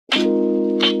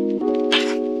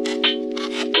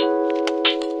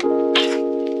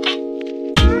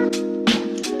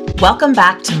Welcome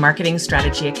back to Marketing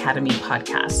Strategy Academy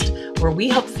podcast, where we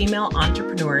help female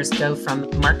entrepreneurs go from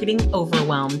marketing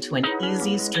overwhelm to an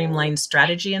easy, streamlined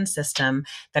strategy and system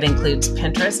that includes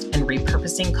Pinterest and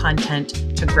repurposing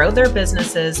content to grow their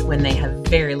businesses when they have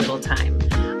very little time.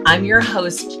 I'm your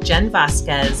host, Jen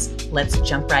Vasquez. Let's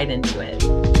jump right into it.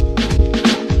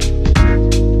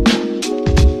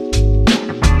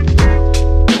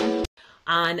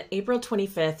 On April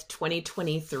 25th,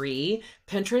 2023,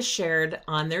 Pinterest shared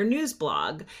on their news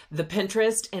blog the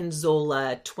Pinterest and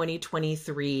Zola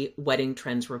 2023 Wedding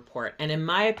Trends Report. And in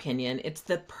my opinion, it's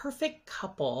the perfect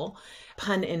couple,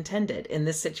 pun intended, in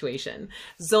this situation.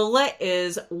 Zola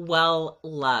is well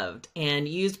loved and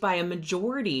used by a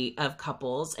majority of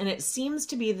couples, and it seems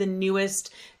to be the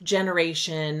newest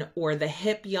generation or the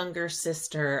hip younger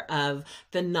sister of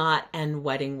the Knot and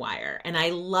Wedding Wire. And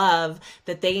I love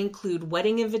that they include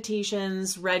wedding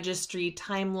invitations, registry,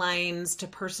 timelines to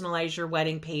personalize your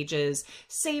wedding pages,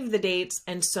 save the dates,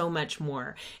 and so much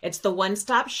more. It's the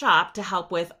one-stop shop to help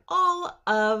with all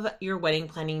of your wedding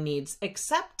planning needs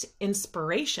except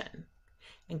inspiration.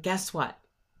 And guess what?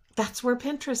 That's where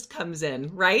Pinterest comes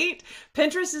in, right?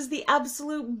 Pinterest is the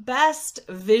absolute best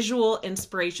visual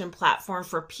inspiration platform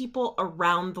for people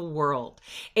around the world.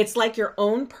 It's like your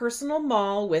own personal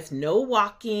mall with no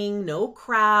walking, no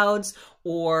crowds,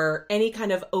 or any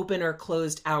kind of open or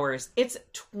closed hours. It's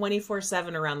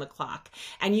 24/7 around the clock.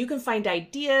 And you can find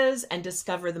ideas and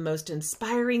discover the most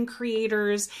inspiring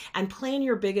creators and plan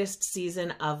your biggest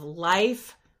season of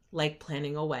life, like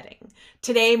planning a wedding.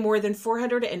 Today, more than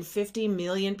 450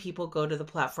 million people go to the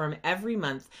platform every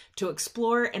month to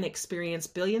explore and experience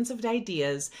billions of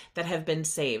ideas that have been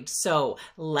saved. So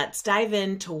let's dive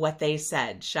into what they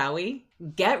said, shall we?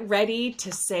 Get ready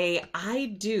to say I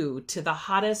do to the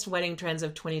hottest wedding trends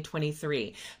of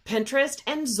 2023. Pinterest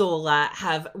and Zola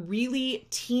have really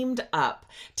teamed up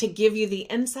to give you the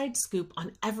inside scoop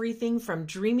on everything from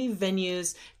dreamy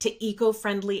venues to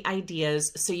eco-friendly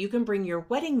ideas so you can bring your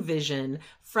wedding vision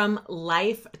from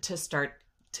life to start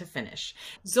to finish.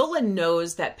 Zola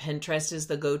knows that Pinterest is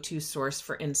the go-to source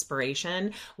for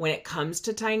inspiration when it comes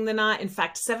to tying the knot. In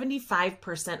fact,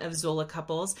 75% of Zola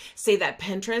couples say that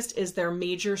Pinterest is their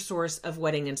major source of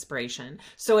wedding inspiration.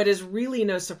 So it is really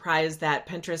no surprise that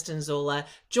Pinterest and Zola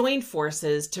joined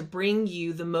forces to bring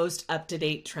you the most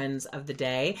up-to-date trends of the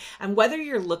day. And whether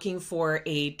you're looking for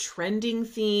a trending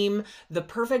theme, the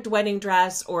perfect wedding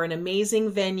dress, or an amazing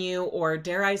venue, or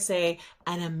dare I say,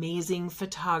 an amazing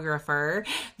photographer,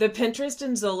 the Pinterest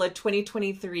and Zola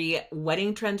 2023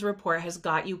 Wedding Trends Report has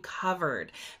got you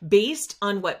covered based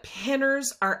on what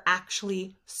pinners are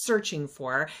actually searching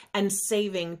for and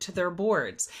saving to their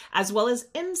boards, as well as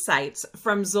insights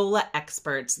from Zola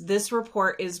experts. This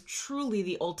report is truly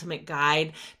the ultimate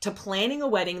guide to planning a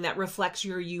wedding that reflects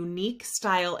your unique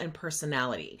style and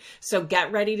personality. So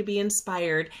get ready to be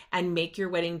inspired and make your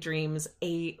wedding dreams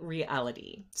a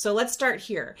reality. So let's start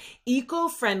here.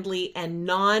 Eco-friendly and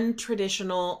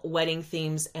non-traditional wedding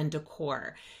themes and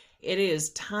decor. It is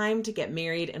time to get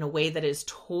married in a way that is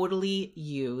totally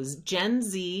you. Gen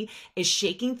Z is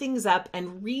shaking things up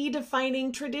and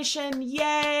redefining tradition.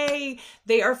 Yay!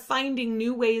 They are finding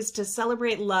new ways to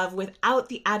celebrate love without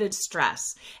the added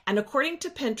stress. And according to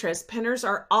Pinterest, pinners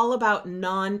are all about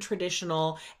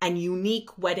non-traditional and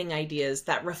unique wedding ideas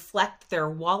that reflect their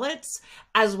wallets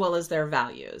as well as their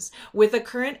values. With a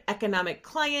current economic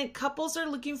climate, couples are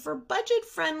looking for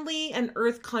budget-friendly and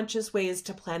earth-conscious ways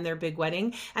to plan their big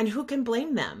wedding. And who can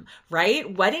blame them,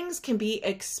 right? Weddings can be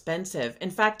expensive.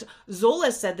 In fact,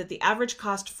 Zola said that the average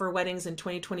cost for weddings in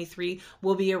 2023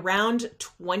 will be around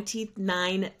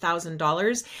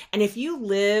 $29,000. And if you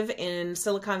live in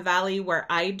Silicon Valley, where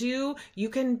I do, you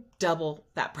can double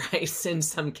that price in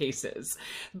some cases.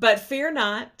 But fear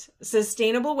not,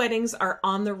 sustainable weddings are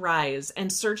on the rise,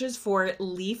 and searches for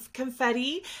leaf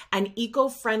confetti and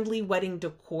eco-friendly wedding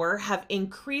decor have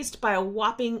increased by a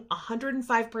whopping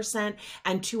 105%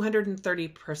 and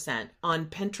 230% on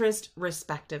Pinterest,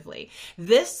 respectively.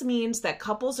 This means that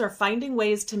couples are finding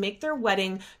ways to make their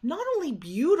wedding not only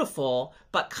beautiful,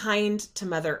 but kind to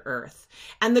Mother Earth.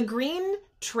 And the green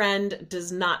trend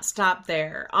does not stop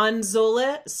there. On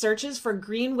Zola, searches for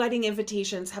green wedding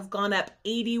invitations have gone up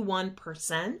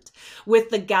 81%,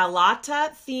 with the Galata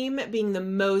theme being the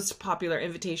most popular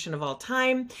invitation of all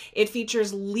time. It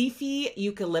features leafy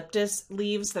eucalyptus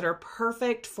leaves that are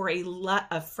perfect for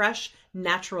a fresh,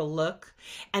 natural look.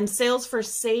 And sales for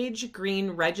sage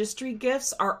green registry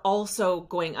gifts are also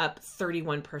going up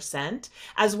 31%,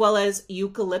 as well as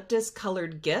eucalyptus colored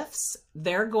colored gifts,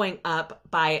 they're going up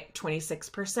by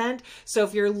 26%. So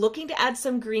if you're looking to add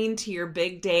some green to your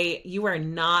big day, you are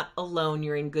not alone.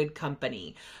 You're in good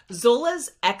company.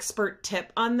 Zola's expert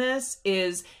tip on this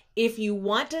is, if you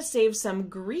want to save some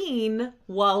green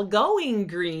while going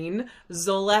green,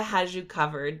 Zola has you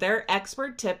covered. Their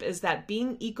expert tip is that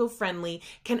being eco-friendly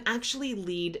can actually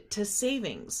lead to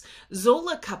savings.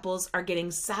 Zola couples are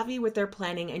getting savvy with their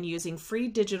planning and using free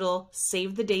digital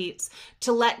save the dates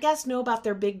to let guests know about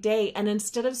their big day. And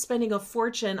instead of spending a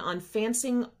fortune on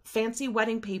fancy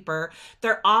wedding paper,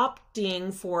 they're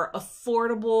opting for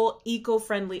affordable,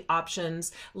 eco-friendly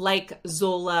options like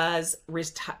Zola's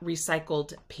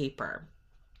recycled paper.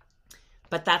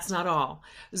 But that's not all.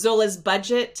 Zola's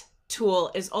budget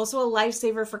tool is also a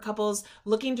lifesaver for couples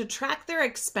looking to track their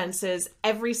expenses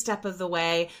every step of the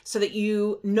way so that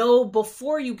you know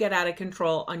before you get out of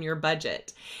control on your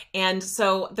budget. And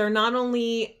so they're not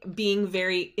only being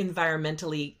very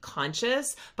environmentally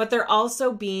conscious, but they're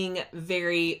also being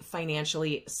very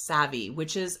financially savvy,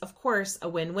 which is, of course, a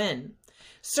win-win.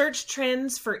 Search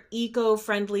trends for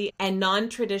eco-friendly and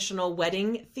non-traditional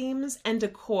wedding themes and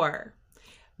decor.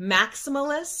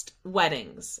 Maximalist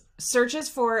weddings. Searches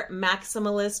for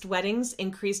maximalist weddings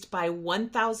increased by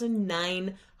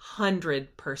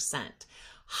 1,900%.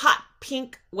 Hot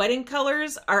pink wedding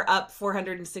colors are up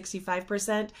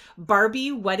 465%.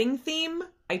 Barbie wedding theme,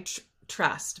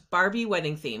 trust. Barbie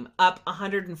wedding theme up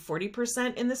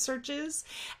 140% in the searches.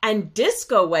 And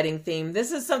disco wedding theme,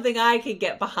 this is something I could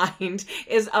get behind,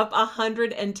 is up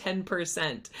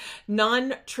 110%.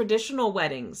 Non-traditional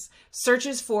weddings,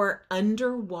 searches for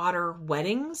underwater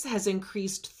weddings has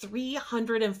increased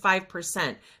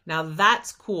 305%. Now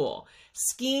that's cool.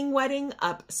 Skiing wedding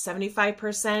up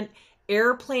 75%.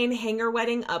 Airplane hangar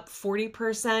wedding up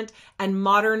 40%, and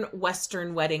modern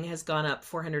Western wedding has gone up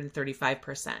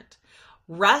 435%.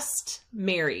 Rust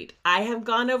married. I have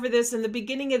gone over this in the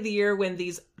beginning of the year when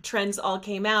these trends all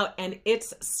came out, and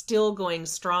it's still going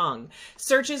strong.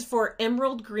 Searches for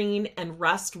emerald green and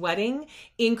rust wedding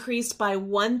increased by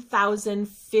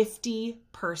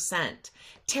 1,050%.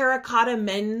 Terracotta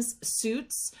men's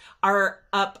suits are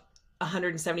up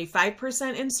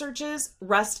 175% in searches.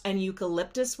 Rust and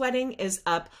eucalyptus wedding is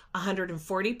up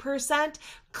 140%.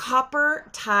 Copper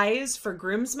ties for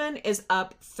groomsmen is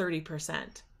up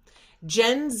 30%.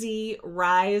 Gen Z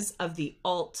rise of the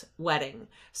alt wedding.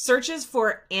 Searches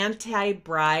for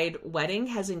anti-bride wedding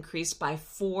has increased by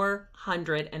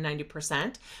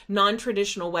 490%.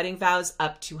 Non-traditional wedding vows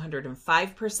up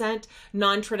 205%.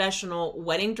 Non-traditional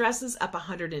wedding dresses up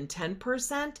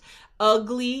 110%.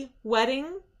 Ugly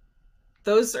wedding,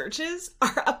 those searches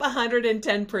are up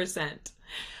 110%.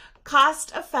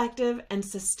 Cost-effective and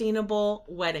sustainable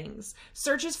weddings.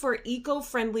 Searches for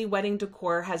eco-friendly wedding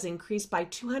decor has increased by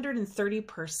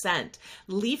 230%.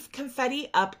 Leaf confetti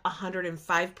up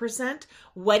 105%.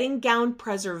 Wedding gown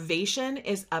preservation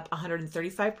is up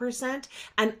 135%.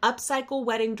 And upcycle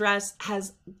wedding dress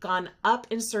has gone up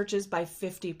in searches by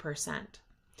 50%.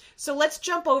 So let's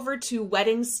jump over to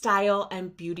wedding style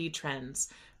and beauty trends.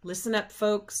 Listen up,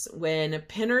 folks. When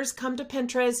pinners come to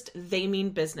Pinterest, they mean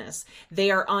business.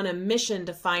 They are on a mission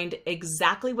to find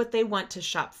exactly what they want to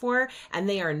shop for, and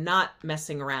they are not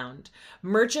messing around.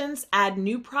 Merchants add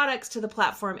new products to the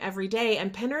platform every day,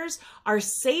 and pinners are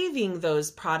saving those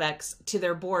products to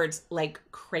their boards like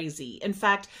crazy. In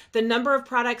fact, the number of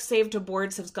products saved to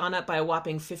boards has gone up by a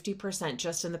whopping 50%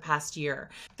 just in the past year.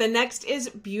 The next is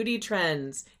beauty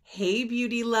trends. Hey,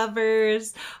 beauty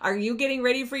lovers. Are you getting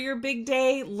ready for your big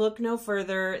day? Look no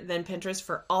further than Pinterest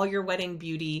for all your wedding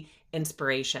beauty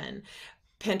inspiration.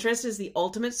 Pinterest is the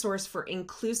ultimate source for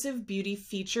inclusive beauty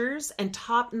features and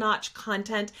top-notch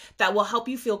content that will help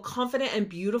you feel confident and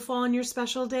beautiful on your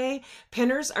special day.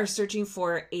 Pinners are searching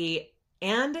for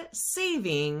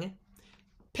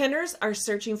Pinners are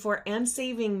searching for and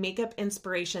saving makeup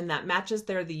inspiration that matches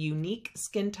the unique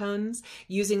skin tones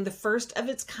using the first of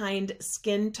its kind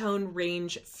skin tone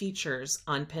range features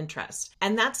on Pinterest.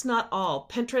 And that's not all.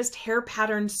 Pinterest hair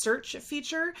pattern search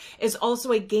feature is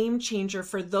also a game changer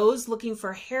for those looking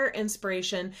for hair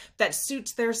inspiration that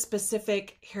suits their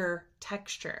specific hair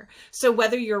texture. So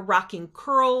whether you're rocking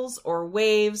curls or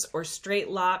waves or straight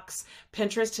locks,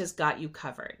 Pinterest has got you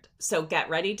covered. So get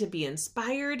ready to be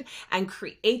inspired and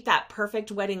create that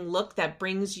perfect wedding look that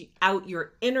brings out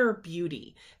your inner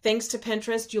beauty. Thanks to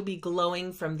Pinterest, you'll be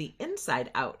glowing from the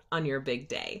inside out on your big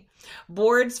day.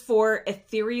 Boards for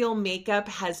ethereal makeup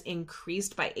has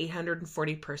increased by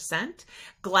 840%.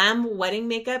 Glam wedding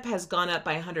makeup has gone up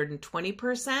by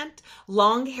 120%.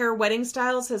 Long hair wedding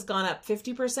styles has gone up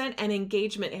 50%, and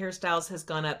engagement hairstyles has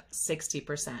gone up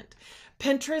 60%.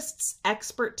 Pinterest's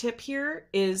expert tip here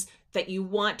is that you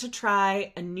want to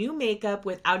try a new makeup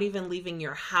without even leaving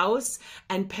your house,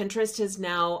 and Pinterest has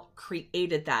now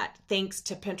created that thanks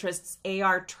to Pinterest's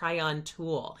AR try-on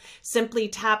tool. Simply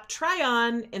tap try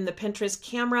on in the Pinterest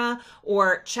camera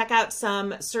or check out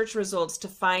some search results to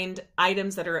find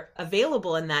items that are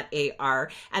available in that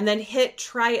AR, and then hit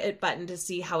try it button to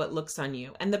see how it looks on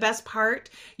you. And the best part,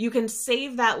 you can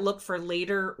save that look for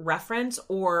later reference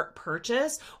or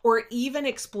purchase, or even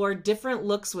explore different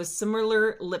looks with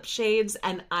similar lip shades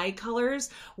and eye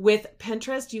colors. With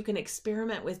Pinterest, you can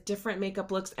experiment with different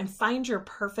makeup looks and find your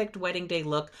perfect wedding day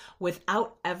look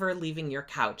without ever leaving your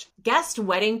couch. Guest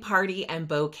wedding party and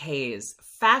bouquets.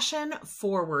 Fashion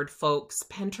forward, folks.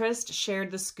 Pinterest shared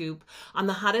the scoop on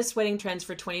the hottest wedding trends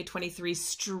for 2023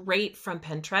 straight from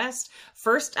Pinterest.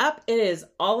 First up, it is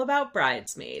all about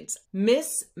bridesmaids.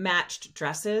 Mismatched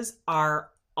dresses are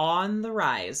on the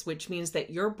rise, which means that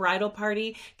your bridal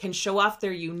party can show off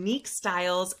their unique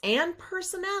styles and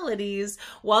personalities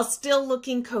while still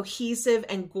looking cohesive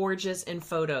and gorgeous in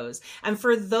photos. And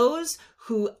for those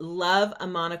who love a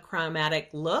monochromatic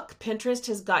look, Pinterest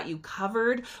has got you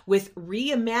covered with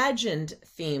reimagined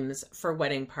themes for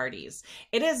wedding parties.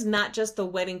 It is not just the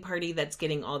wedding party that's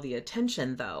getting all the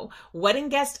attention, though. Wedding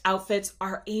guest outfits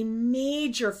are a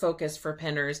major focus for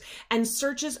pinners, and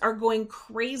searches are going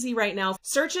crazy right now.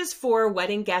 Searches for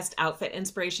wedding guest outfit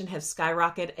inspiration have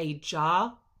skyrocketed a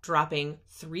jaw-dropping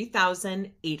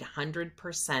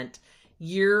 3,800%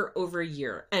 year over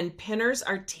year. And pinners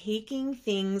are taking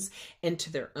things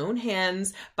into their own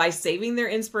hands by saving their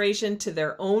inspiration to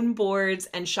their own boards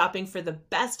and shopping for the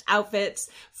best outfits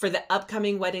for the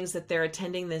upcoming weddings that they're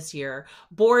attending this year.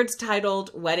 Boards titled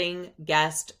Wedding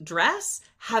Guest Dress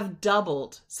have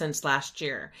doubled since last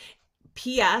year.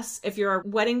 P.S. If you're a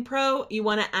wedding pro, you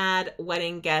want to add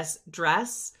wedding guest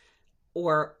dress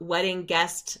or wedding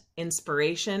guest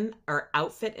inspiration or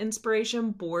outfit inspiration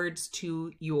boards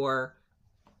to your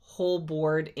whole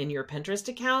board in your Pinterest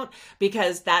account,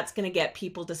 because that's going to get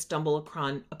people to stumble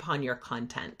upon your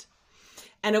content.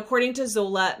 And according to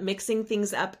Zola, mixing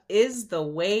things up is the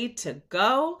way to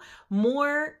go.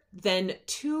 More than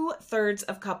 2/3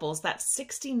 of couples, that's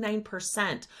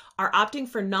 69%, are opting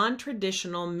for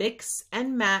non-traditional mix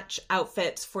and match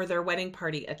outfits for their wedding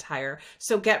party attire.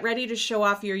 So get ready to show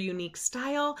off your unique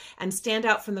style and stand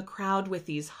out from the crowd with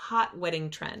these hot wedding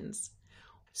trends.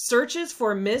 Searches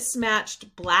for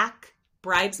mismatched black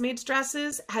bridesmaids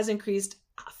dresses has increased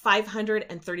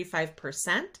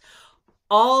 535%.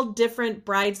 All different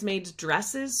bridesmaids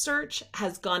dresses search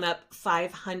has gone up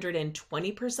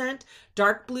 520%.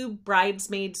 Dark blue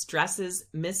bridesmaids dresses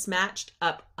mismatched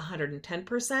up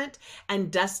 110%.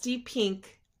 And dusty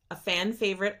pink, a fan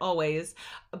favorite always,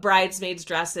 bridesmaids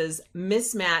dresses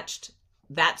mismatched,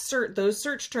 those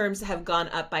search terms have gone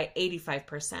up by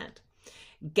 85%.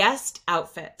 Guest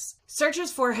outfits.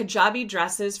 Searches for hijabi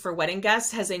dresses for wedding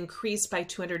guests has increased by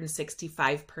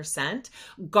 265%.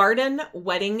 Garden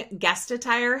wedding guest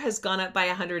attire has gone up by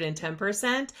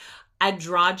 110%.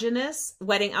 Androgynous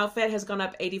wedding outfit has gone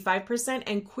up 85%.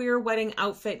 And queer wedding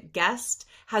outfit guest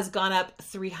has gone up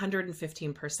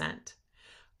 315%.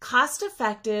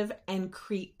 Cost-effective and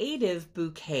creative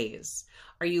bouquets.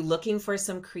 Are you looking for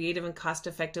some creative and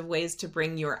cost-effective ways to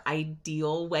bring your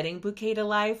ideal wedding bouquet to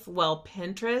life? Well,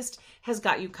 Pinterest has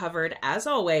got you covered, as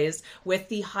always, with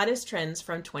the hottest trends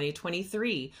from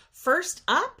 2023. First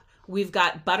up, we've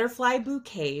got butterfly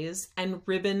bouquets and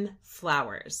ribbon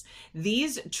flowers.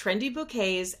 These trendy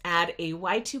bouquets add a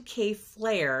Y2K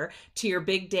flair to your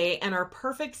big day and are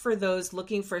perfect for those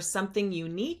looking for something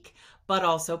unique but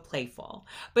also playful.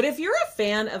 But if you're a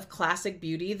fan of classic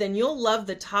beauty, then you'll love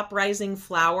the top rising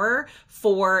flower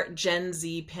for Gen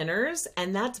Z pinners,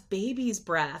 and that's Baby's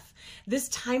Breath. This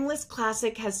timeless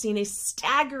classic has seen a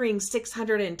staggering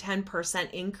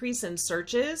 610% increase in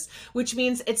searches, which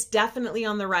means it's definitely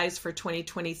on the rise for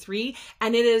 2023,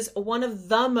 and it is one of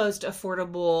the most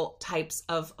affordable types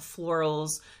of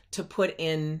florals to put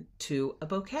into a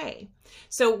bouquet.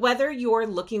 So whether you're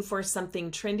looking for something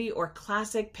trendy or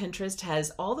classic, Pinterest has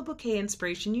all the bouquet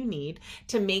inspiration you need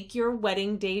to make your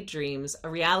wedding day dreams a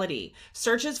reality.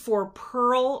 Searches for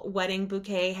pearl wedding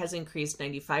bouquet has increased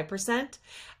 95%.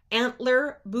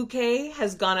 Antler bouquet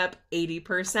has gone up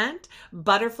 80%.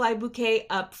 Butterfly bouquet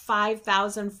up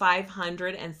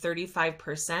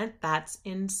 5,535%. That's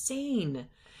insane.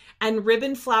 And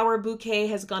ribbon flower bouquet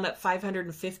has gone up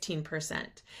 515%.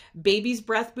 Baby's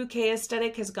breath bouquet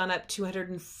aesthetic has gone up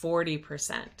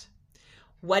 240%.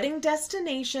 Wedding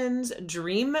destinations,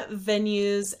 dream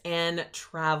venues, and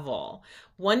travel.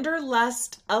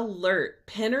 Wanderlust alert.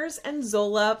 Pinners and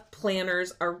Zola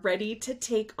planners are ready to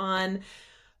take on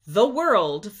the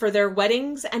world for their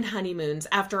weddings and honeymoons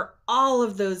after all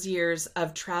of those years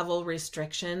of travel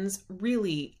restrictions.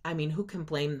 Really, I mean, who can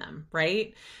blame them,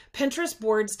 right? Pinterest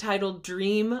boards titled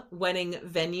Dream Wedding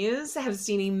Venues have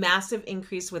seen a massive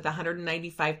increase with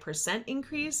 195%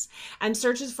 increase, and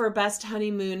searches for best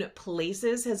honeymoon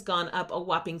places has gone up a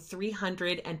whopping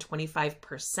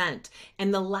 325%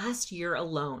 in the last year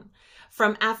alone.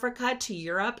 From Africa to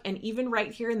Europe, and even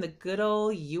right here in the good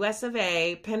old US of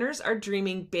A, pinners are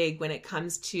dreaming big when it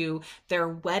comes to their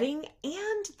wedding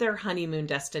and their honeymoon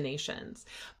destinations.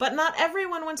 But not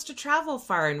everyone wants to travel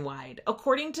far and wide.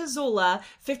 According to Zola,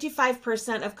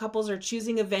 55% of couples are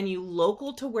choosing a venue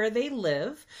local to where they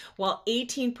live, while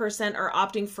 18% are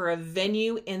opting for a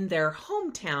venue in their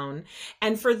hometown.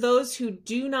 And for those who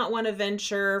do not want to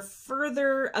venture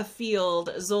further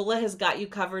afield, Zola has got you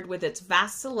covered with its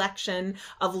vast selection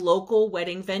of local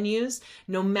wedding venues.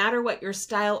 No matter what your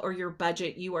style or your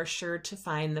budget, you are sure to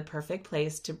find the perfect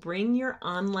place to bring your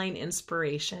online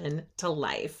inspiration to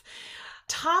life.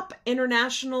 Top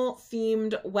international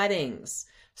themed weddings.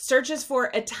 Searches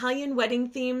for Italian wedding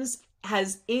themes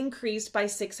has increased by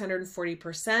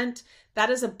 640%. That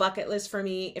is a bucket list for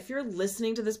me. If you're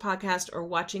listening to this podcast or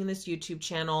watching this YouTube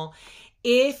channel,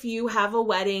 if you have a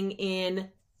wedding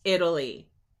in Italy,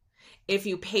 if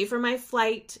you pay for my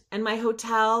flight and my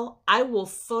hotel, I will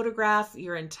photograph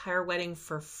your entire wedding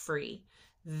for free.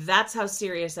 That's how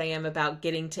serious I am about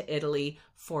getting to Italy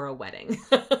for a wedding.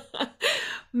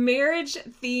 Marriage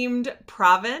themed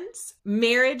Provence,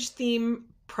 marriage theme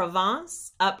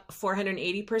Provence up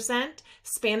 480%,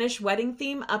 Spanish wedding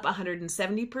theme up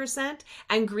 170%,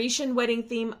 and Grecian wedding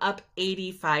theme up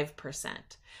 85%.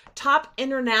 Top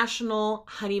international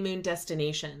honeymoon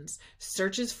destinations.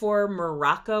 Searches for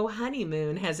Morocco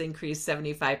honeymoon has increased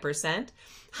 75%.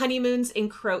 Honeymoons in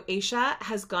Croatia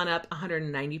has gone up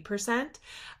 190%.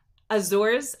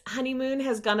 Azores honeymoon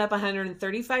has gone up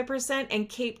 135%, and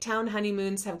Cape Town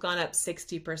honeymoons have gone up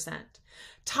 60%.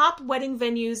 Top wedding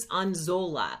venues on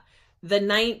Zola. The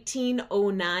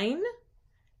 1909,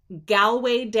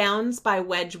 Galway Downs by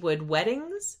Wedgwood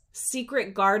Weddings,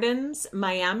 Secret Gardens,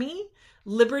 Miami,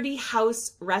 Liberty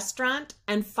House Restaurant,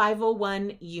 and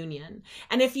 501 Union.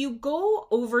 And if you go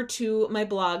over to my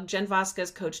blog,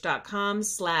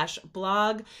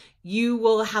 jenvasquezcoach.com/blog, you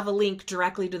will have a link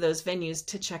directly to those venues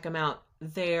to check them out.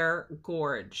 They're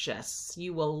gorgeous.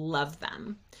 You will love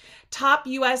them. Top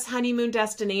U.S. honeymoon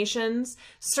destinations.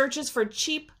 Searches for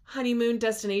cheap honeymoon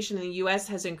destination in the U.S.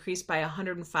 has increased by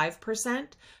 105%.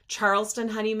 Charleston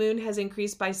honeymoon has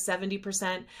increased by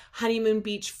 70%. Honeymoon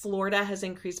Beach, Florida has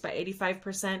increased by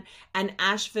 85%. And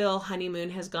Asheville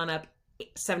honeymoon has gone up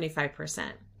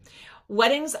 75%.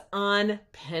 Weddings on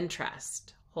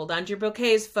Pinterest. Hold on to your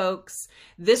bouquets, folks.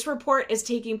 This report is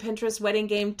taking Pinterest wedding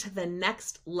game to the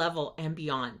next level and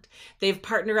beyond. They've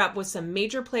partnered up with some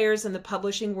major players in the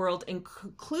publishing world,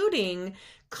 including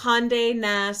Condé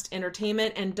Nast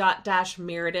Entertainment and Dotdash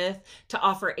Meredith, to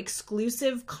offer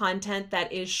exclusive content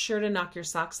that is sure to knock your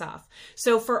socks off.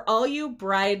 So for all you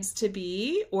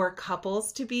brides-to-be or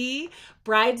couples-to-be,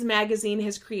 Brides Magazine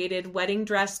has created Wedding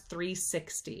Dress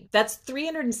 360. That's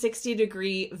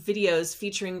 360-degree videos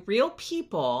featuring real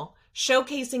people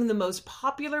showcasing the most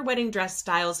popular wedding dress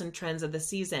styles and trends of the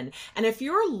season. And if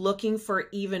you're looking for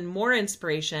even more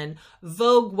inspiration,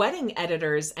 Vogue wedding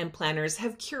editors and planners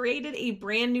have curated a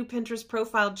brand new Pinterest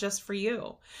profile just for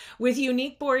you. With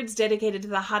unique boards dedicated to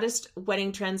the hottest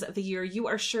wedding trends of the year, you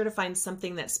are sure to find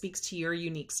something that speaks to your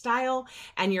unique style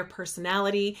and your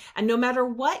personality. And no matter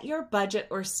what your budget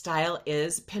or style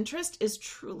is, Pinterest is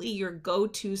truly your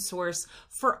go-to source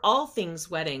for all things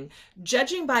wedding.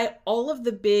 Judging by all of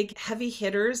the big heavy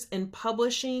hitters in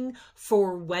publishing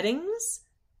for weddings,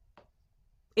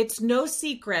 it's no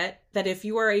secret that if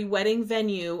you are a wedding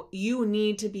venue, you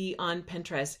need to be on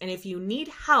Pinterest. And if you need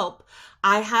help,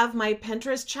 I have my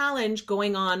Pinterest challenge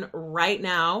going on right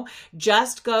now.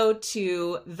 Just go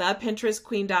to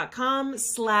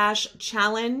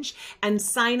thepinterestqueen.com/challenge and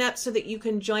sign up so that you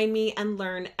can join me and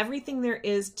learn everything there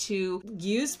is to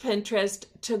use Pinterest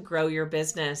to grow your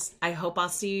business. I hope I'll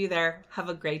see you there. Have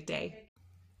a great day.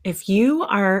 If you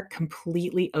are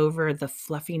completely over the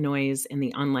fluffy noise in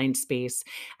the online space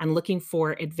and looking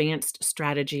for advanced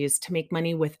strategies to make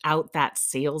money without that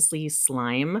salesy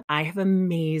slime, I have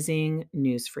amazing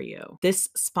news for you. This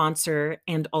sponsor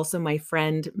and also my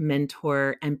friend,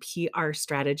 mentor, and PR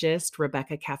strategist,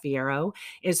 Rebecca Caffiero,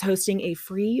 is hosting a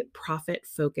free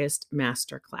profit-focused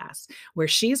masterclass where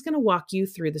she's going to walk you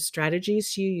through the strategies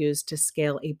she used to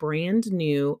scale a brand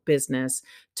new business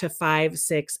to 5,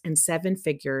 6, and 7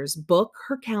 figures, book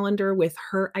her calendar with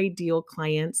her ideal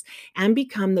clients, and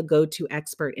become the go-to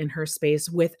expert in her space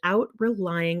without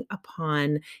relying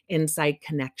upon inside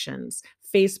connections,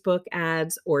 Facebook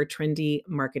ads, or trendy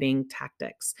marketing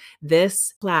tactics.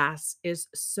 This class is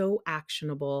so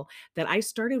actionable that I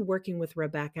started working with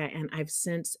Rebecca and I've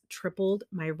since tripled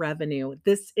my revenue.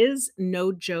 This is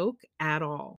no joke at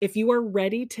all. If you are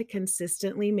ready to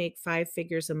consistently make 5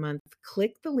 figures a month,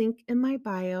 click the link in my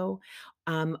bio,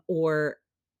 or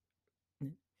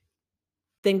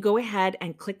then go ahead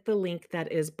and click the link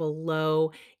that is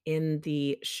below in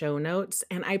the show notes.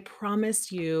 And I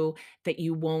promise you that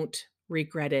you won't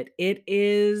regret it. It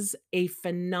is a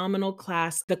phenomenal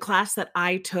class. The class that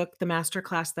I took, the master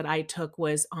class that I took,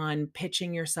 was on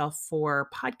pitching yourself for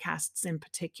podcasts in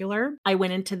particular. I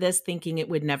went into this thinking it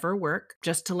would never work.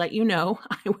 Just to let you know,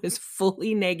 I was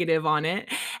fully negative on it.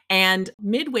 And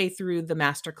midway through the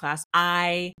masterclass,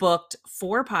 I booked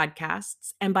 4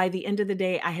 podcasts. And by the end of the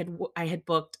day, I had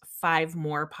booked 5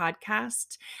 more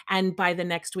podcasts. And by the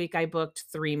next week, I booked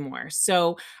 3 more.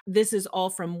 So this is all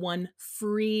from one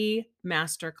free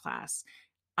masterclass.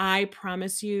 I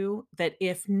promise you that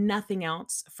if nothing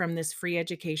else from this free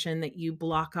education that you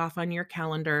block off on your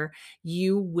calendar,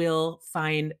 you will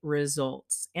find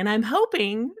results. And I'm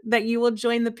hoping that you will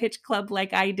join the pitch club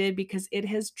like I did, because it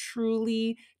has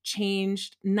truly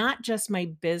changed not just my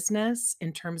business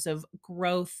in terms of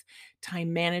growth,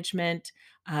 time management,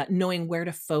 knowing where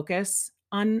to focus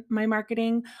on my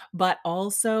marketing, but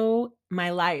also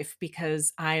my life,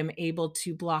 because I am able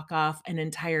to block off an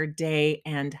entire day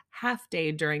and half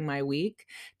day during my week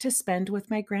to spend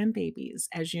with my grandbabies.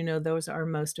 As you know, those are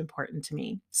most important to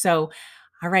me. So,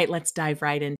 all right, let's dive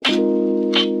right in.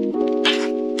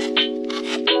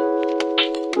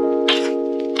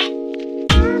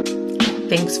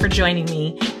 Thanks for joining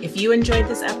me. If you enjoyed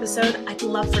this episode, I'd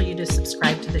love for you to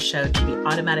subscribe to the show to be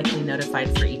automatically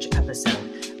notified for each episode.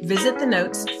 Visit the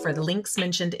notes for the links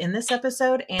mentioned in this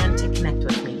episode and to connect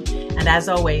with me. And as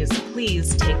always,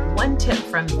 please take one tip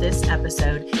from this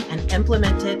episode and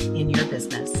implement it in your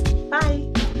business.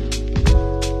 Bye.